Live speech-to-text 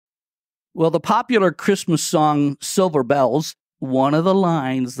Well, the popular Christmas song Silver Bells, one of the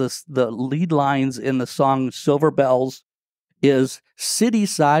lines, the lead lines in the song Silver Bells is city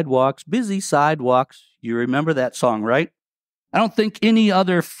sidewalks, busy sidewalks. You remember that song, right? I don't think any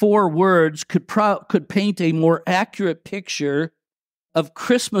other four words could paint a more accurate picture of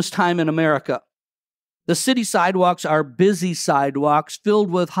Christmas time in America. The city sidewalks are busy sidewalks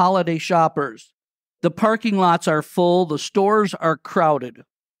filled with holiday shoppers. The parking lots are full, the stores are crowded.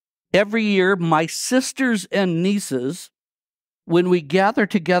 Every year, my sisters and nieces, when we gather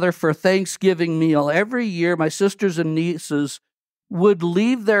together for Thanksgiving meal, every year my sisters and nieces would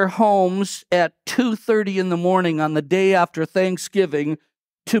leave their homes at 2:30 in the morning on the day after Thanksgiving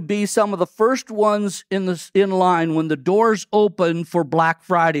to be some of the first ones in line when the doors open for Black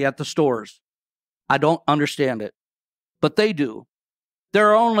Friday at the stores. I don't understand it, but they do. There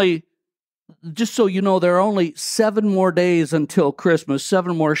are only, just so you know, there are only 7 more days until Christmas,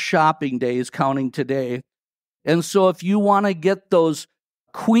 7 more shopping days counting today. And so if you want to get those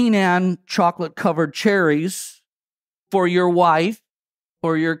Queen Anne chocolate-covered cherries for your wife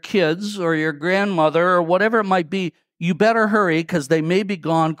or your kids or your grandmother or whatever it might be, you better hurry because they may be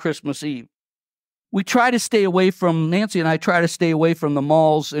gone Christmas Eve. Nancy and I try to stay away from the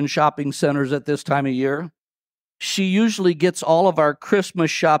malls and shopping centers at this time of year. She usually gets all of our Christmas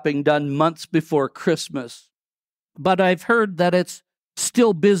shopping done months before Christmas. But I've heard that it's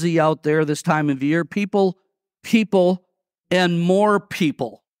still busy out there this time of year. People, and more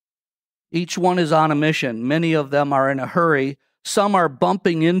people. Each one is on a mission. Many of them are in a hurry. Some are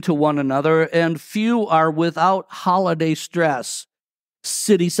bumping into one another, and few are without holiday stress.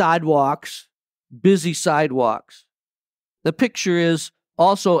 City sidewalks, busy sidewalks. The picture is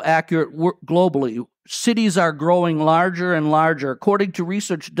also accurate globally. Cities are growing larger and larger. According to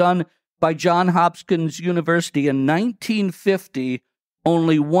research done by Johns Hopkins University in 1950,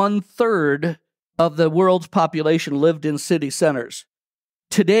 only 1/3 of the world's population lived in city centers.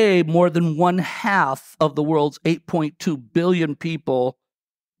 Today, more than 1/2 of the world's 8.2 billion people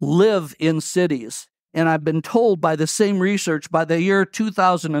live in cities. And I've been told by the same research, by the year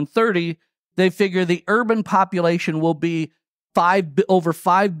 2030, they figure the urban population will be over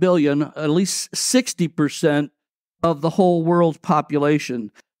 5 billion, at least 60% of the whole world's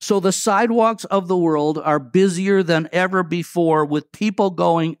population. So the sidewalks of the world are busier than ever before, with people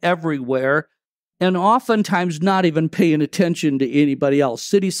going everywhere and oftentimes not even paying attention to anybody else.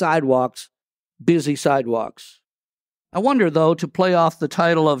 City sidewalks, busy sidewalks. I wonder, though, to play off the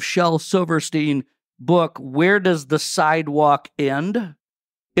title of Shel Silverstein's book, where does the sidewalk end?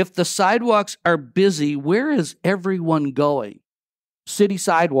 If the sidewalks are busy, where is everyone going? City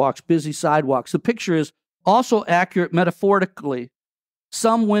sidewalks, busy sidewalks. The picture is also accurate metaphorically.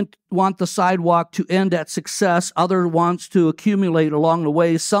 Some want the sidewalk to end at success. Others want to accumulate along the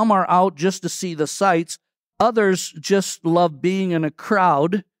way. Some are out just to see the sights. Others just love being in a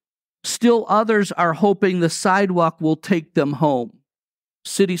crowd. Still others are hoping the sidewalk will take them home.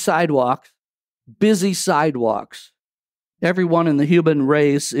 City sidewalks, busy sidewalks. Everyone in the human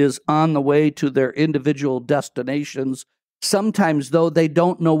race is on the way to their individual destinations. Sometimes, though, they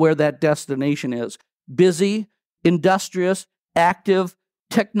don't know where that destination is. Busy, industrious, active,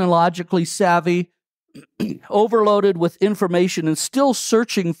 technologically savvy, overloaded with information, and still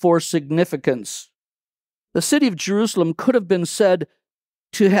searching for significance. The city of Jerusalem could have been said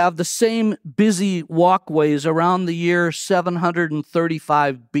to have the same busy walkways around the year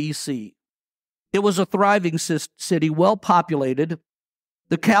 735 BC. It was a thriving city, well populated,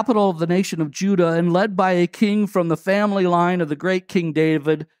 the capital of the nation of Judah, and led by a king from the family line of the great King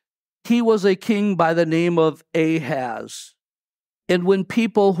David. He was a king by the name of Ahaz. And when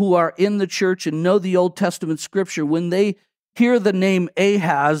people who are in the church and know the Old Testament scripture, when they hear the name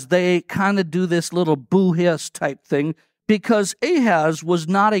Ahaz, they kind of do this little boo-hiss type thing, because Ahaz was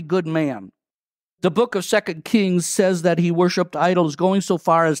not a good man. The book of 2 Kings says that he worshipped idols, going so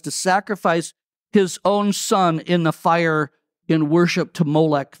far as to sacrifice his own son in the fire in worship to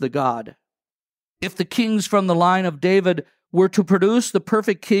Molech the god. If the kings from the line of David were to produce the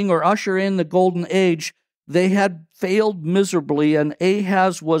perfect king or usher in the golden age, they had failed miserably, and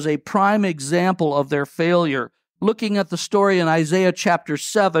Ahaz was a prime example of their failure. Looking at the story in Isaiah chapter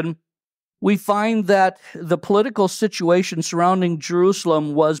 7, we find that the political situation surrounding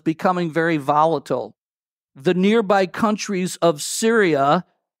Jerusalem was becoming very volatile. The nearby countries of Syria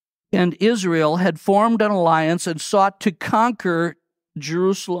and Israel had formed an alliance and sought to conquer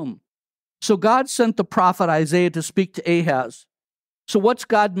Jerusalem. So God sent the prophet Isaiah to speak to Ahaz. So what's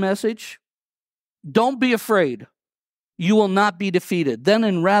God's message? Don't be afraid. You will not be defeated. Then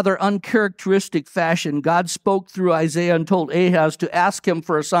in rather uncharacteristic fashion, God spoke through Isaiah and told Ahaz to ask him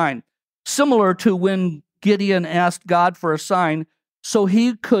for a sign. similar to when Gideon asked God for a sign so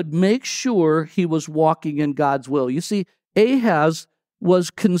he could make sure he was walking in God's will. You see, Ahaz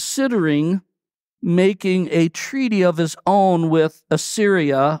was considering making a treaty of his own with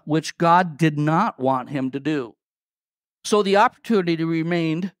Assyria, which God did not want him to do. So the opportunity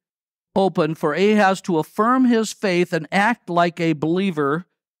remained open for Ahaz to affirm his faith and act like a believer.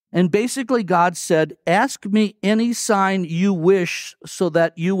 And basically God said, ask me any sign you wish so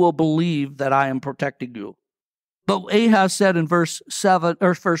that you will believe that I am protecting you. But Ahaz said in verse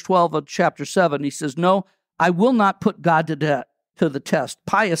 12 of chapter 7, he says, no, I will not put God to the test.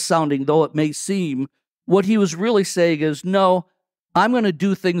 Pious sounding though it may seem, what he was really saying is, no, I'm going to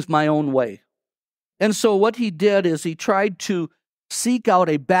do things my own way. And so what he did is he tried to seek out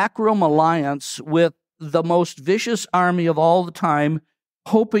a backroom alliance with the most vicious army of all the time,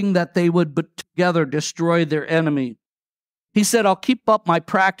 hoping that they would together destroy their enemy. He said, I'll keep up my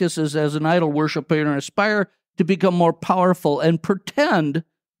practices as an idol worshiper and aspire to become more powerful and pretend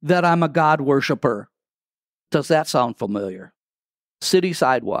that I'm a God worshiper. Does that sound familiar? City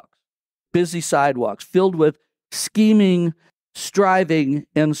sidewalks, busy sidewalks, filled with scheming, striving,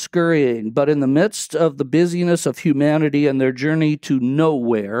 and scurrying. But in the midst of the busyness of humanity and their journey to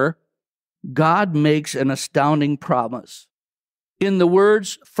nowhere, God makes an astounding promise. In the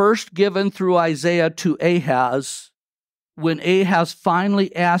words first given through Isaiah to Ahaz, when Ahaz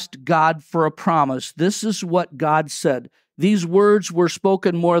finally asked God for a promise, this is what God said. These words were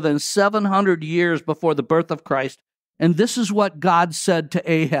spoken more than 700 years before the birth of Christ, and this is what God said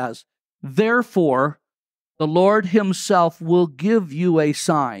to Ahaz. Therefore, the Lord himself will give you a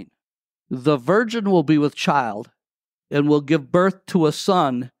sign. The virgin will be with child and will give birth to a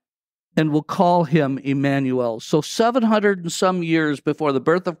son and will call him Emmanuel. So 700 and some years before the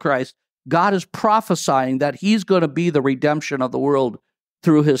birth of Christ, God is prophesying that he's going to be the redemption of the world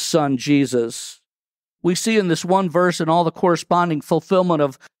through his son, Jesus. We see in this one verse and all the corresponding fulfillment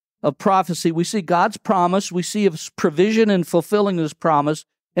of prophecy, we see God's promise, we see his provision in fulfilling his promise,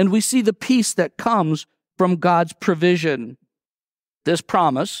 and we see the peace that comes from God's provision. This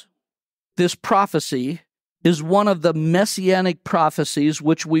promise, this prophecy, is one of the messianic prophecies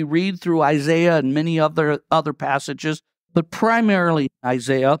which we read through Isaiah and many other passages, but primarily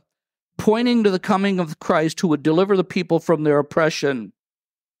Isaiah, pointing to the coming of Christ who would deliver the people from their oppression.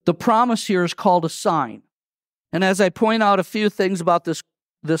 The promise here is called a sign. And as I point out a few things about this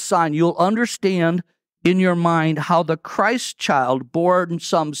sign, you'll understand in your mind how the Christ child, born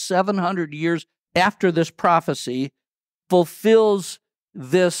some 700 years after this prophecy, fulfills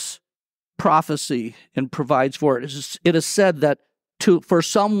this prophecy and provides for it. It is said that for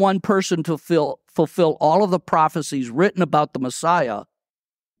some one person to fulfill all of the prophecies written about the Messiah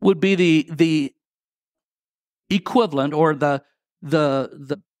would be the equivalent or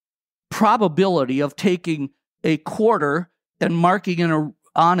the probability of taking a quarter and marking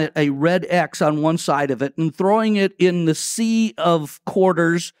on it a red X on one side of it and throwing it in the sea of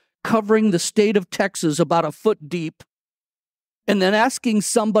quarters covering the state of Texas about a foot deep, and then asking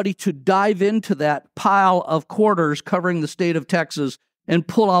somebody to dive into that pile of quarters covering the state of Texas and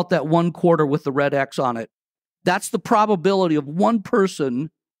pull out that one quarter with the red X on it. That's the probability of one person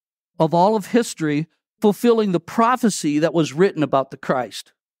of all of history fulfilling the prophecy that was written about the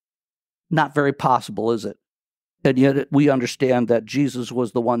Christ. Not very possible, is it? And yet we understand that Jesus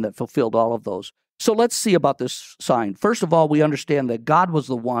was the one that fulfilled all of those. So let's see about this sign. First of all, we understand that God was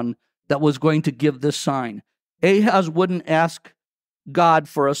the one that was going to give this sign. Ahaz wouldn't ask God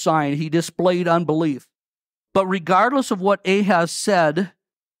for a sign. He displayed unbelief. But regardless of what Ahaz said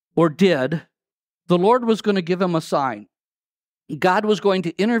or did, the Lord was going to give him a sign. God was going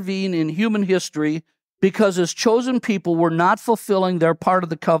to intervene in human history because his chosen people were not fulfilling their part of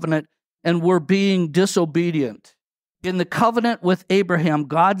the covenant and were being disobedient. In the covenant with Abraham,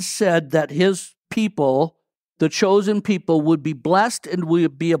 God said that his people, the chosen people, would be blessed and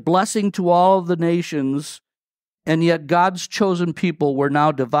would be a blessing to all of the nations, and yet God's chosen people were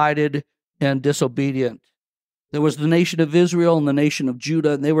now divided and disobedient. There was the nation of Israel and the nation of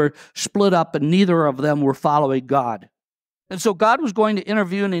Judah, and they were split up, and neither of them were following God. And so God was going to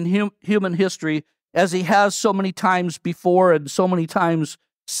intervene in human history as he has so many times before and so many times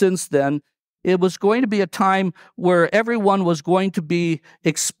since then. It was going to be a time where everyone was going to be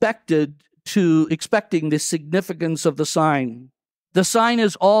expecting the significance of the sign. The sign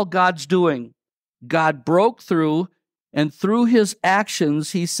is all God's doing. God broke through, and through his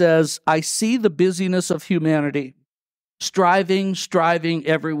actions, he says, I see the busyness of humanity, striving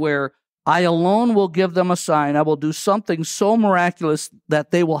everywhere. I alone will give them a sign. I will do something so miraculous that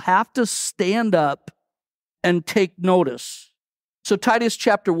they will have to stand up and take notice. So Titus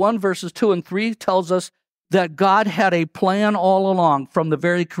chapter 1, verses 2 and 3 tells us that God had a plan all along from the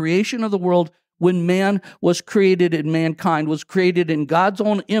very creation of the world. When man was created and mankind was created in God's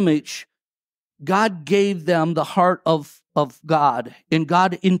own image, God gave them the heart of God, and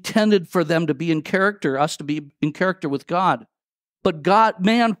God intended for them to be in character, us to be in character with God. But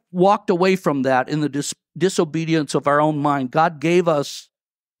man walked away from that in the disobedience of our own mind. God gave us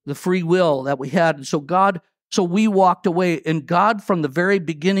the free will that we had, and so we walked away, and God from the very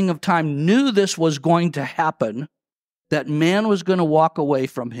beginning of time knew this was going to happen, that man was going to walk away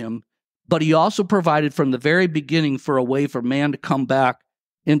from him, but he also provided from the very beginning for a way for man to come back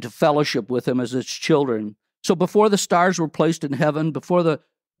into fellowship with him as his children. So before the stars were placed in heaven, before the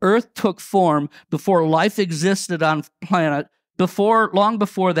earth took form, before life existed on planet, long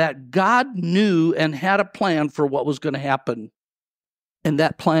before that, God knew and had a plan for what was going to happen. And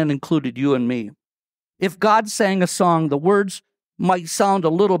that plan included you and me. If God sang a song, the words might sound a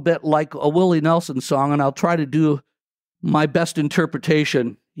little bit like a Willie Nelson song, and I'll try to do my best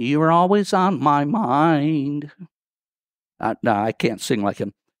interpretation. You are always on my mind. No, I can't sing like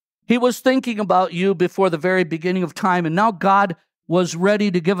him. He was thinking about you before the very beginning of time, and now God was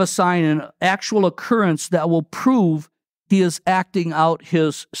ready to give a sign, an actual occurrence that will prove he is acting out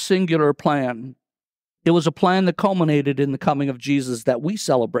his singular plan. It was a plan that culminated in the coming of Jesus that we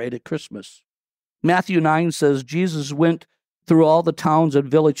celebrate at Christmas. Matthew 9 says, Jesus went through all the towns and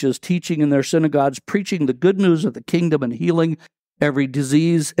villages, teaching in their synagogues, preaching the good news of the kingdom and healing every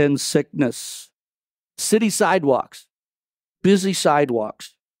disease and sickness. City sidewalks, busy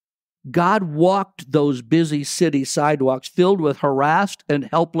sidewalks. God walked those busy city sidewalks filled with harassed and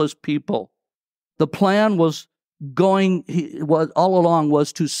helpless people. The plan was all along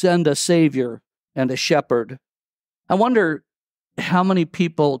was to send a savior and a shepherd. I wonder how many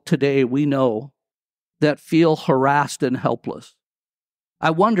people today we know that feel harassed and helpless. I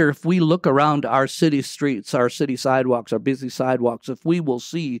wonder if we look around our city streets, our city sidewalks, our busy sidewalks, if we will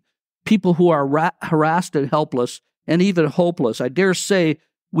see people who are harassed and helpless and even hopeless. I dare say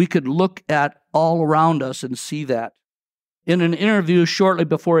we could look at all around us and see that. In an interview shortly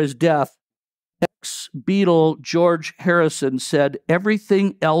before his death, ex-Beatle George Harrison said,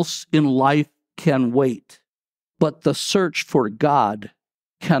 "Everything else in life can wait, but the search for God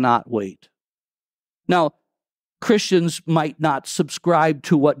cannot wait." Now, Christians might not subscribe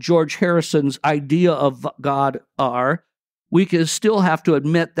to what George Harrison's idea of God are. We can still have to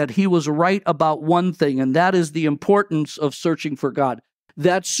admit that he was right about one thing, and that is the importance of searching for God.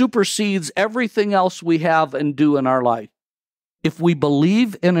 That supersedes everything else we have and do in our life. If we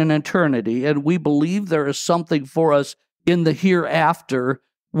believe in an eternity and we believe there is something for us in the hereafter,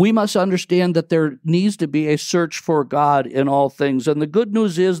 we must understand that there needs to be a search for God in all things. And the good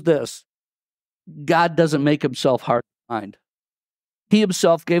news is this: God doesn't make himself hard to find. He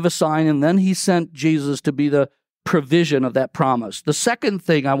himself gave a sign, and then he sent Jesus to be the provision of that promise. The second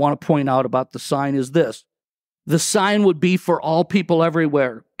thing I want to point out about the sign is this: the sign would be for all people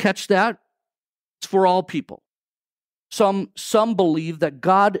everywhere. Catch that? It's for all people. Some believe that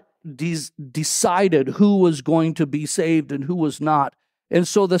God decided who was going to be saved and who was not. And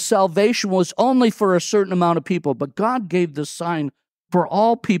so the salvation was only for a certain amount of people, but God gave the sign for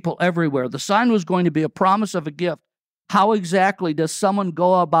all people everywhere. The sign was going to be a promise of a gift. How exactly does someone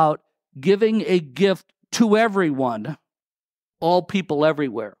go about giving a gift to everyone, all people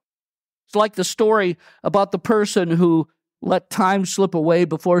everywhere? It's like the story about the person who let time slip away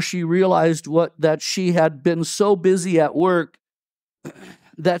before she realized that she had been so busy at work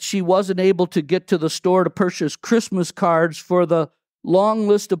that she wasn't able to get to the store to purchase Christmas cards for the long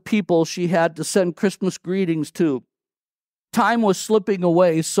list of people she had to send Christmas greetings to. Time was slipping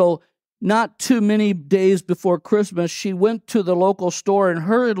away, so not too many days before Christmas, she went to the local store and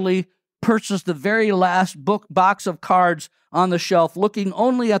hurriedly purchased the very last box of cards on the shelf, looking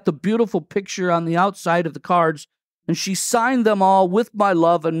only at the beautiful picture on the outside of the cards, and she signed them all with my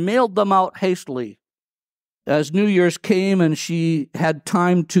love and mailed them out hastily. As New Year's came and she had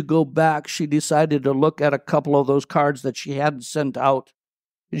time to go back, she decided to look at a couple of those cards that she hadn't sent out,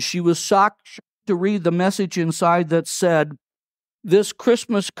 and she was shocked to read the message inside that said, "This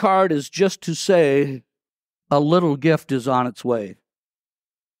Christmas card is just to say a little gift is on its way."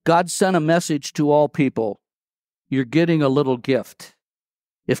 God sent a message to all people. You're getting a little gift.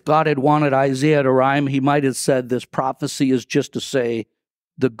 If God had wanted Isaiah to rhyme, he might have said this prophecy is just to say,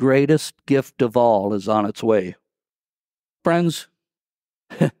 the greatest gift of all is on its way. Friends,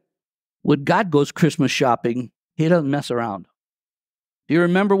 when God goes Christmas shopping, he doesn't mess around. Do you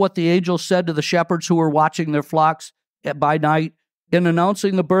remember what the angel said to the shepherds who were watching their flocks by night? In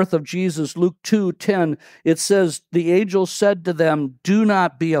announcing the birth of Jesus, Luke 2:10, it says, the angel said to them, do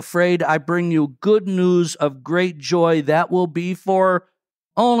not be afraid. I bring you good news of great joy that will be for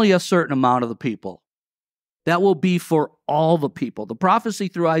only a certain amount of the people. That will be for all the people. The prophecy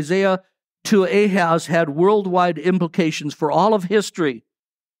through Isaiah to Ahaz had worldwide implications for all of history,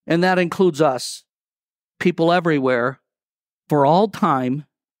 and that includes us. People everywhere, for all time,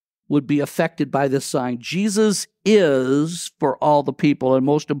 would be affected by this sign. Jesus is for all the people, and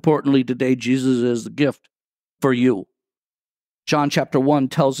most importantly today, Jesus is the gift for you. John chapter 1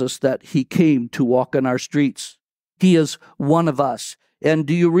 tells us that he came to walk on our streets. He is one of us. And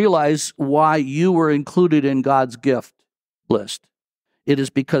do you realize why you were included in God's gift list? It is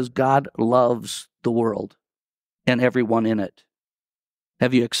because God loves the world and everyone in it.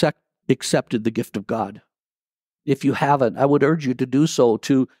 Have you accepted the gift of God? If you haven't, I would urge you to do so,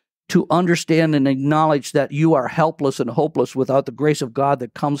 to understand and acknowledge that you are helpless and hopeless without the grace of God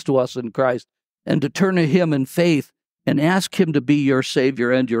that comes to us in Christ, and to turn to him in faith and ask him to be your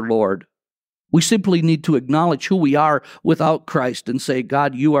Savior and your Lord. We simply need to acknowledge who we are without Christ and say,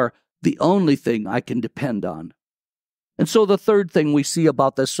 God, you are the only thing I can depend on. And so the third thing we see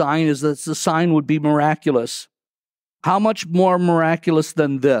about this sign is that the sign would be miraculous. How much more miraculous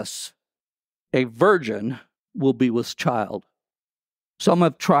than this? A virgin will be with child. Some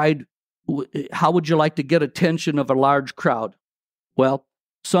have tried, how would you like to get attention of a large crowd? Well,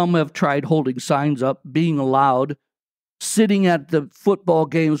 some have tried holding signs up, being loud, sitting at the football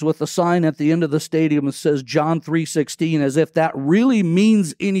games with a sign at the end of the stadium that says John 3:16, as if that really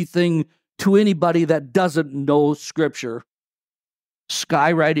means anything to anybody that doesn't know Scripture.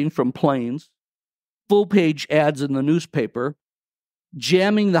 Skywriting from planes, full-page ads in the newspaper,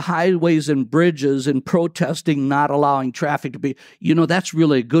 jamming the highways and bridges and protesting, not allowing traffic to be, that's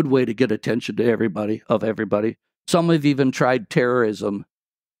really a good way to get attention to everybody. Some have even tried terrorism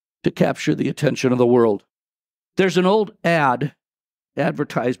to capture the attention of the world. There's an old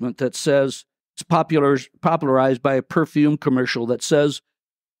advertisement that says, it's popularized by a perfume commercial that says,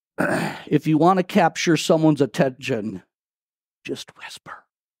 if you want to capture someone's attention, just whisper.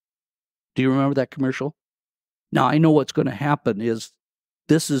 Do you remember that commercial? Now, I know what's going to happen is,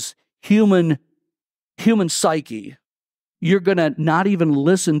 this is human psyche. You're going to not even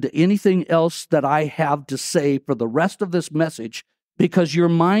listen to anything else that I have to say for the rest of this message, because your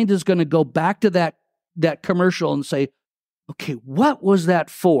mind is going to go back to that commercial and say, okay, what was that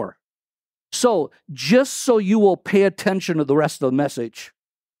for? So just so you will pay attention to the rest of the message,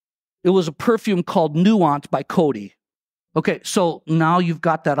 it was a perfume called Nuance by Coty. Okay, so now you've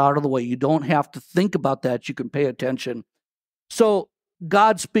got that out of the way. You don't have to think about that. You can pay attention. So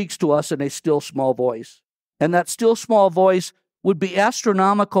God speaks to us in a still small voice. And that still small voice would be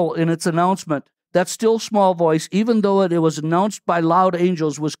astronomical in its announcement. That still small voice, even though it was announced by loud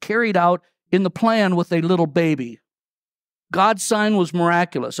angels, was carried out in the plan with a little baby. God's sign was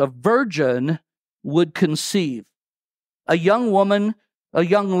miraculous. A virgin would conceive. A young woman, a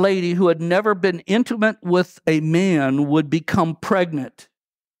young lady who had never been intimate with a man would become pregnant.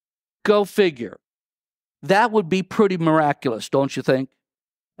 Go figure. That would be pretty miraculous, don't you think?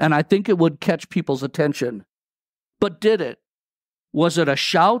 And I think it would catch people's attention. But did it? Was it a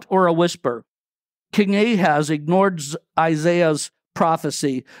shout or a whisper? King Ahaz ignored Isaiah's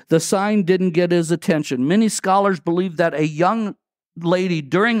prophecy. The sign didn't get his attention. Many scholars believe that a young lady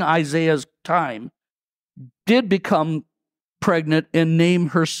during Isaiah's time did become pregnant and name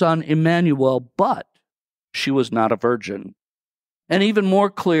her son Emmanuel, but she was not a virgin. And even more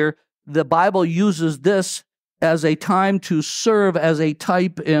clear, the Bible uses this as a time to serve as a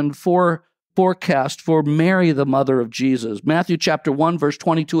type and forecast for Mary, the mother of Jesus. Matthew chapter 1, verse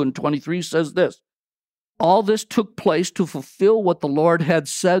 22 and 23 says this, all this took place to fulfill what the Lord had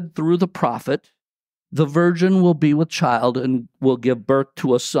said through the prophet, the virgin will be with child and will give birth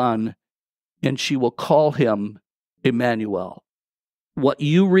to a son, and she will call him Emmanuel. What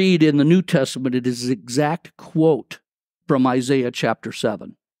you read in the New Testament, it is an exact quote from Isaiah chapter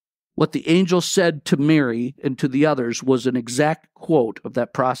 7. What the angel said to Mary and to the others was an exact quote of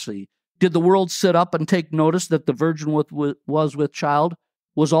that prophecy. Did the world sit up and take notice that the virgin was with child?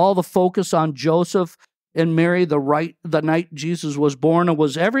 Was all the focus on Joseph and Mary the night Jesus was born? Or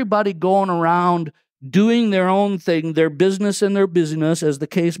was everybody going around doing their own thing, their business and their busyness, as the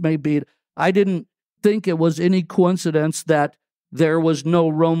case may be? I didn't think it was any coincidence that there was no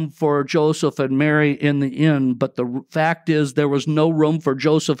room for Joseph and Mary in the inn, but the fact is there was no room for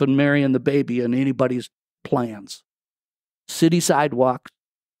Joseph and Mary and the baby in anybody's plans. City sidewalks,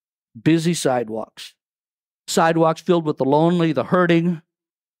 busy sidewalks, sidewalks filled with the lonely, the hurting,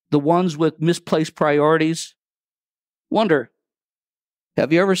 the ones with misplaced priorities. Wonder,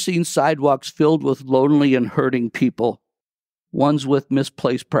 Have you ever seen sidewalks filled with lonely and hurting people, ones with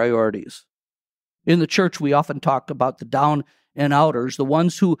misplaced priorities? In the church, we often talk about the down and outers, the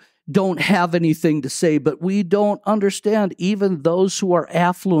ones who don't have anything to say, but we don't understand even those who are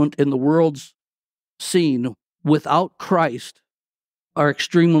affluent in the world's scene without Christ are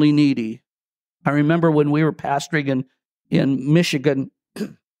extremely needy. I remember when we were pastoring in Michigan,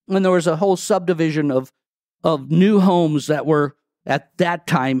 and there was a whole subdivision of new homes that were at that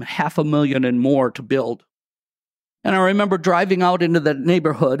time $500,000 and more to build. And I remember driving out into the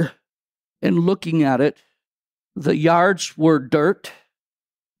neighborhood and looking at it. The yards were dirt.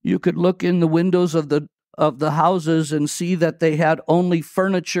 You could look in the windows of the houses and see that they had only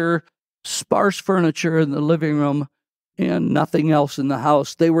furniture, sparse furniture in the living room, and nothing else in the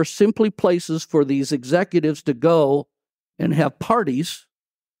house. They were simply places for these executives to go and have parties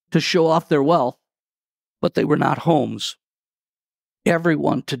to show off their wealth, but they were not homes.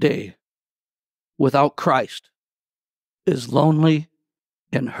 Everyone today, without Christ, is lonely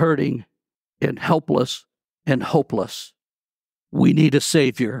and hurting and helpless and hopeless. We need a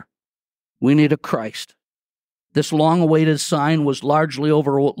Savior. We need a Christ. This long-awaited sign was largely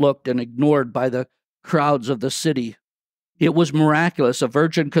overlooked and ignored by the crowds of the city. It was miraculous, a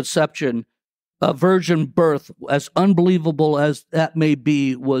virgin conception, a virgin birth, as unbelievable as that may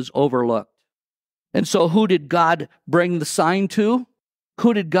be, was overlooked. And so who did God bring the sign to?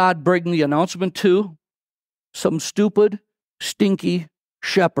 Who did God bring the announcement to? Some stupid, stinky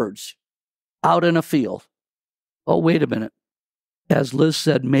shepherds out in a field. Oh, wait a minute. As Liz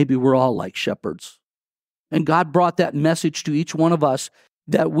said, maybe we're all like shepherds. And God brought that message to each one of us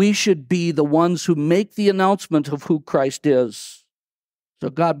that we should be the ones who make the announcement of who Christ is. So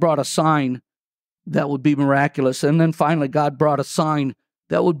God brought a sign that would be miraculous. And then finally, God brought a sign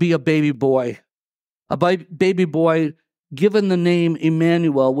that would be a baby boy. A baby boy given the name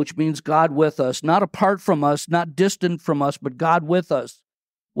Emmanuel, which means God with us, not apart from us, not distant from us, but God with us.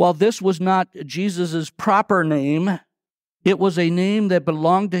 While this was not Jesus' proper name, it was a name that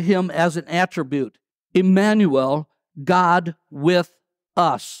belonged to him as an attribute. Emmanuel, God with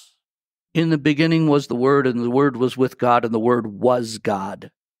us. In the beginning was the Word, and the Word was with God, and the Word was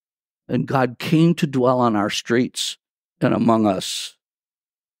God. And God came to dwell on our streets and among us.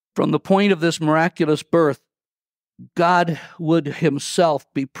 From the point of this miraculous birth, God would himself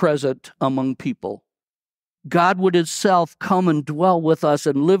be present among people. God would himself come and dwell with us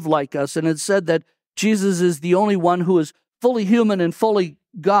and live like us. And it said that Jesus is the only one who is fully human and fully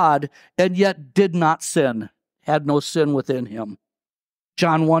God, and yet did not sin, had no sin within him.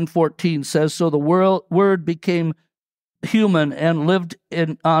 John 1:14 says, so the Word became human and lived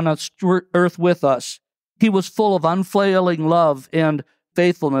on earth with us. He was full of unfailing love and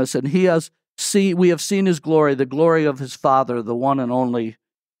faithfulness, and we have seen his glory, the glory of his Father, the one and only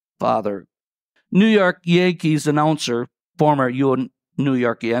Father. New York Yankees announcer, former New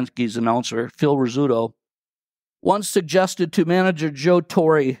York Yankees announcer, Phil Rizzuto, once suggested to manager Joe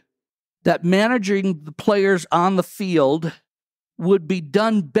Torre that managing the players on the field would be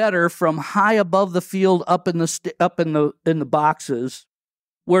done better from high above the field, up in the boxes,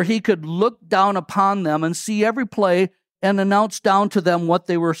 where he could look down upon them and see every play and announce down to them what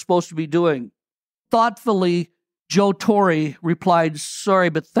they were supposed to be doing. Thoughtfully, Joe Torre replied, sorry,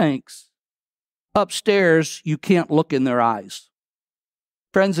 but thanks. Upstairs, you can't look in their eyes.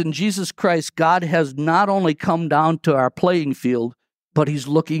 Friends, in Jesus Christ, God has not only come down to our playing field, but he's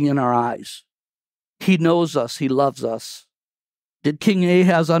looking in our eyes. He knows us. He loves us. Did King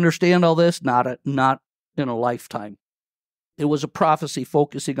Ahaz understand all this? Not in a lifetime. It was a prophecy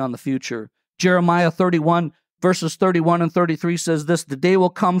focusing on the future. Jeremiah 31, verses 31 and 33 says this, the day will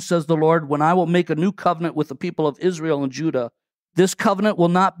come, says the Lord, when I will make a new covenant with the people of Israel and Judah. This covenant will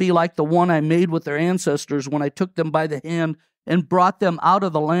not be like the one I made with their ancestors when I took them by the hand and brought them out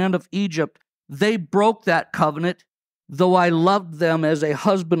of the land of Egypt. They broke that covenant, though I loved them as a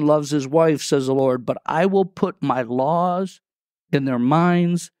husband loves his wife, says the Lord. But I will put my laws in their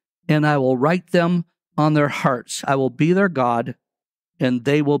minds, and I will write them on their hearts. I will be their God, and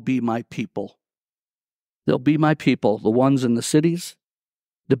they will be my people. They'll be my people, the ones in the cities,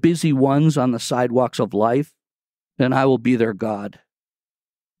 the busy ones on the sidewalks of life, and I will be their God.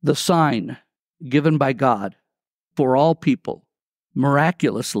 The sign given by God for all people,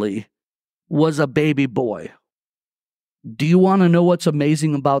 miraculously, was a baby boy. Do you want to know what's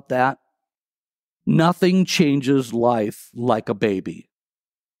amazing about that? Nothing changes life like a baby.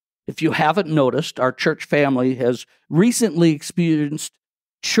 If you haven't noticed, our church family has recently experienced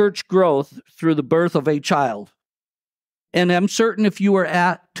church growth through the birth of a child. And I'm certain if you were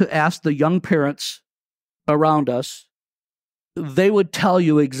to ask the young parents around us, they would tell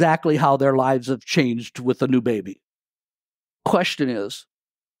you exactly how their lives have changed with a new baby. Question is,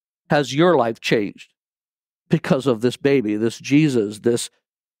 has your life changed because of this baby, this Jesus, this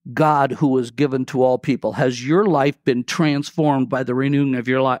God who was given to all people? Has your life been transformed by the renewing of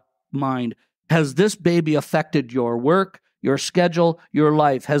your mind? Has this baby affected your work, your schedule, your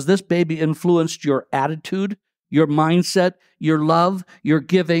life? Has this baby influenced your attitude, your mindset, your love, your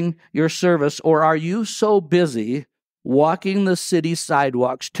giving, your service? Or are you so busy walking the city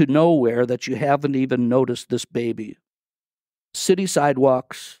sidewalks to nowhere that you haven't even noticed this baby? City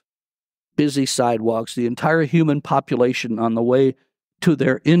sidewalks, busy sidewalks, the entire human population on the way to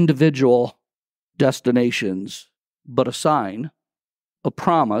their individual destinations. But a sign, a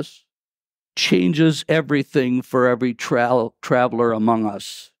promise, changes everything for every traveler among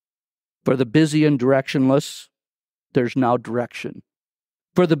us. For the busy and directionless, there's now direction.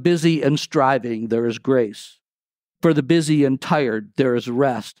 For the busy and striving, there is grace. For the busy and tired, there is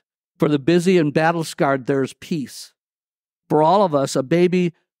rest. For the busy and battle-scarred, there is peace. For all of us, a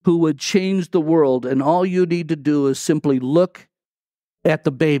baby who would change the world, and all you need to do is simply look at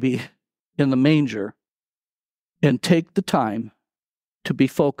the baby in the manger and take the time to be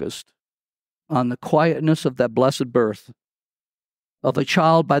focused on the quietness of that blessed birth of a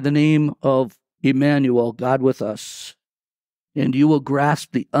child by the name of Emmanuel, God with us. And you will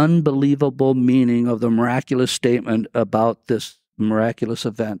grasp the unbelievable meaning of the miraculous statement about this miraculous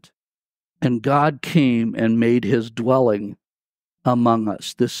event. And God came and made his dwelling among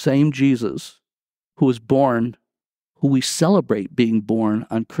us. This same Jesus who was born, who we celebrate being born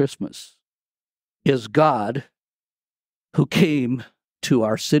on Christmas, is God who came to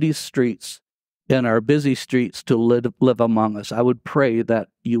our city streets and our busy streets to live among us. I would pray that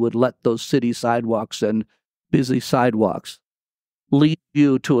you would let those city sidewalks and busy sidewalks lead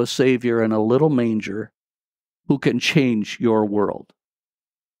you to a Savior in a little manger who can change your world.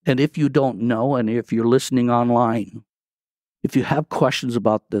 And if you don't know, and if you're listening online, if you have questions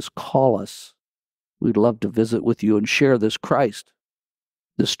about this, call us. We'd love to visit with you and share this Christ,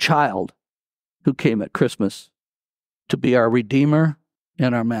 this child who came at Christmas to be our Redeemer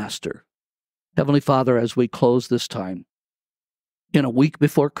and our Master. Heavenly Father, as we close this time, in a week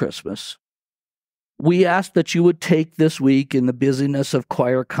before Christmas, we ask that you would take this week in the busyness of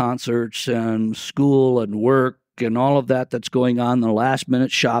choir concerts and school and work and all of that that's going on, the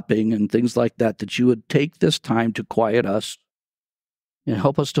last-minute shopping and things like that, that you would take this time to quiet us and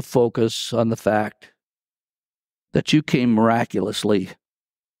help us to focus on the fact that you came miraculously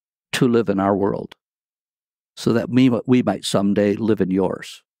to live in our world so that we might someday live in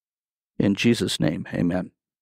yours. In Jesus' name, amen.